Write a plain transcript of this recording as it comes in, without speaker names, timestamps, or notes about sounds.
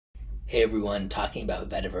Hey everyone, talking about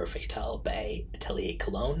Vetiver Fatale by Atelier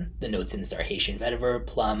Cologne. The notes in this are Haitian vetiver,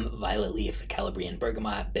 plum, violet leaf, calabrian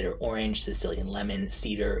bergamot, bitter orange, Sicilian lemon,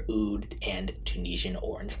 cedar, oud, and Tunisian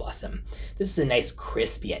orange blossom. This is a nice,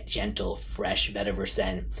 crisp yet gentle, fresh vetiver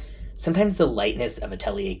scent. Sometimes the lightness of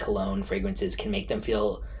Atelier Cologne fragrances can make them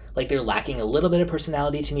feel like they're lacking a little bit of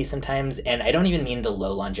personality to me sometimes, and I don't even mean the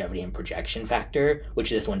low longevity and projection factor, which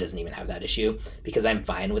this one doesn't even have that issue, because I'm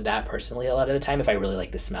fine with that personally a lot of the time if I really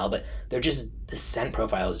like the smell, but they're just, the scent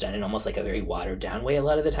profile is done in almost like a very watered down way a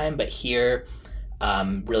lot of the time, but here,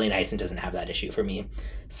 really nice and doesn't have that issue for me.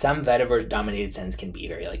 Some vetiver dominated scents can be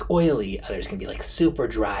very like oily, others can be like super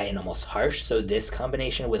dry and almost harsh, so this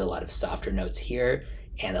combination with a lot of softer notes here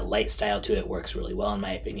and a light style to it works really well in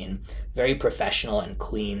my opinion. Very professional and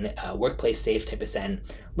clean, workplace safe type of scent.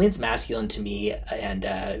 Leans masculine to me and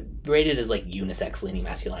rated as like unisex leaning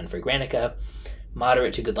masculine for Granica.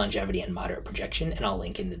 Moderate to good longevity and moderate projection, and I'll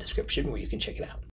link in the description where you can check it out.